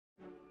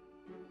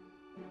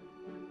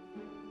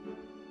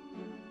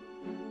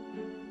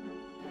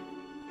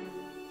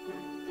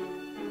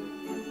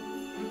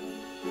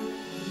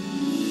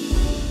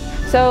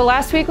So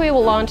last week we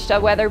launched a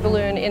weather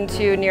balloon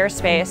into near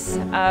space.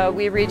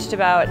 We reached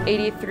about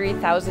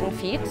 83,000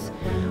 feet.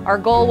 Our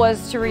goal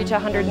was to reach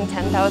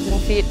 110,000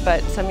 feet,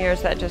 but some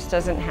years that just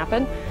doesn't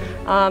happen.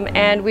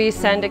 And we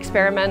send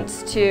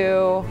experiments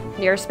to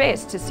near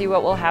space to see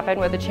what will happen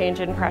with a change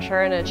in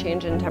pressure and a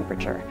change in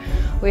temperature.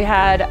 We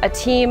had a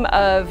team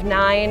of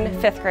 9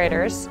 fifth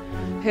graders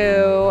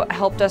who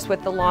helped us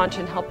with the launch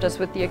and helped us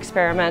with the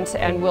experiments,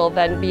 and will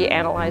then be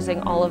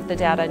analyzing all of the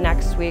data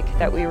next week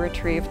that we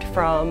retrieved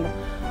from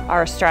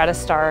our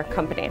Stratastar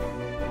company.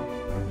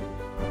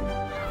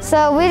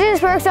 So we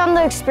just worked on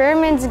the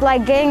experiments,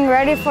 like getting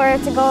ready for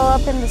it to go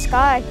up in the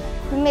sky.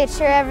 We made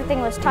sure everything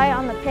was tight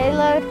on the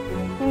payload.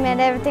 We made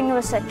everything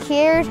was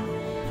secured,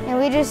 and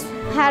we just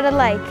had to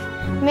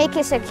make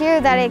it secure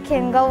that it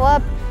can go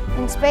up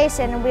in space,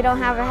 and we don't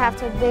have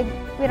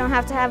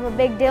to have a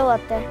big deal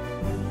up there.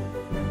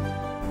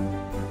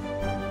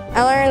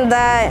 I learned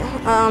that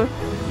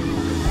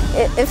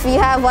if you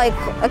have like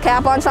a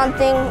cap on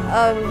something,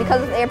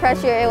 because of the air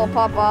pressure, it will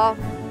pop off.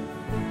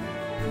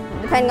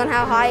 Depending on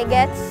how high it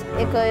gets,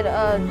 it could.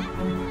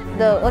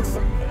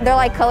 They're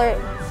like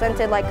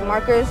color-scented like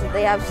markers.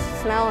 They have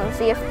smell, and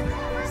see if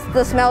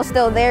the smell's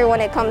still there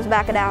when it comes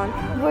back down.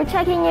 We're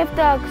checking if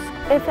a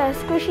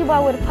squishy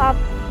ball would pop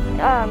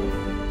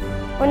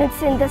when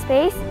it's in the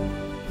space.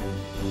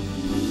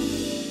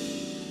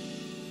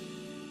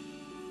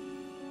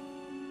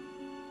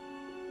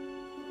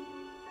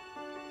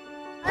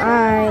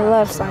 I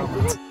love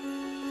science.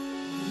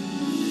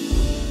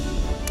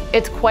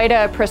 It's quite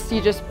a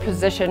prestigious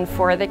position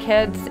for the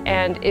kids,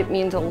 and it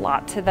means a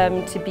lot to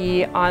them to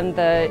be on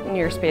the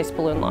Near Space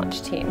Balloon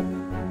Launch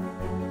team.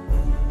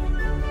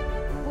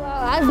 Well,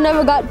 I've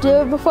never got to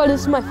do it before.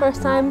 This is my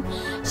first time,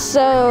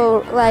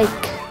 so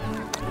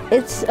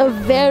it's a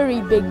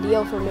very big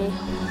deal for me,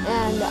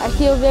 and I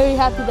feel very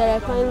happy that I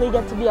finally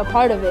get to be a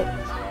part of it.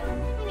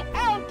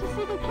 I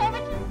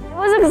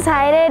was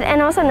excited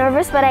and also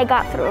nervous, but I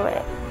got through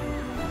it.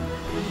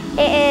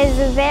 It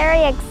is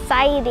very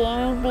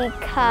exciting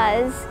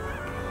because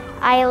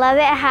I love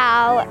it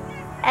how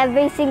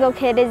every single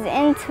kid is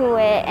into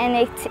it,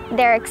 and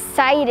they're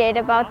excited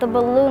about the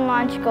balloon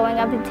launch going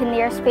up into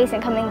near space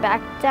and coming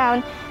back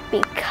down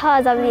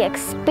because of the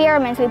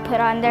experiments we put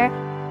on there.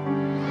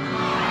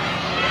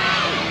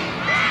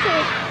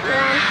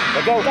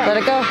 Let go. Let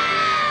it go.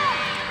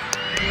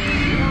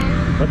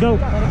 Let go.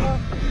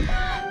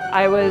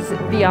 I was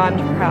beyond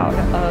proud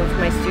of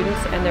my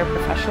students and their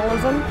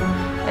professionalism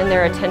and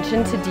their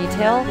attention to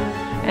detail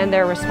and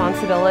their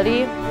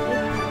responsibility.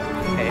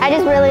 I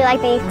just really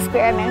like the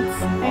experiments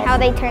and how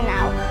they turn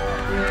out.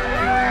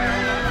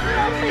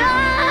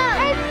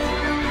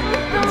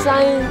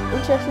 I'm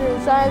interested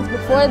in science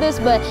before this,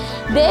 but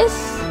this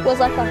was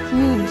like a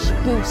huge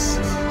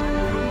boost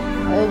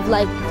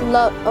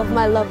of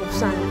my love of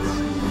science.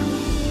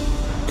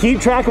 Keep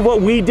track of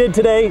what we did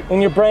today in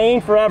your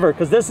brain forever,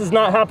 because this does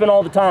not happen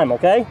all the time,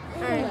 okay?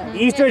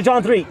 Eastridge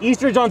on 3.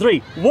 Eastridge on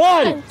 3.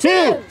 1,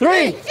 2,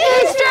 3.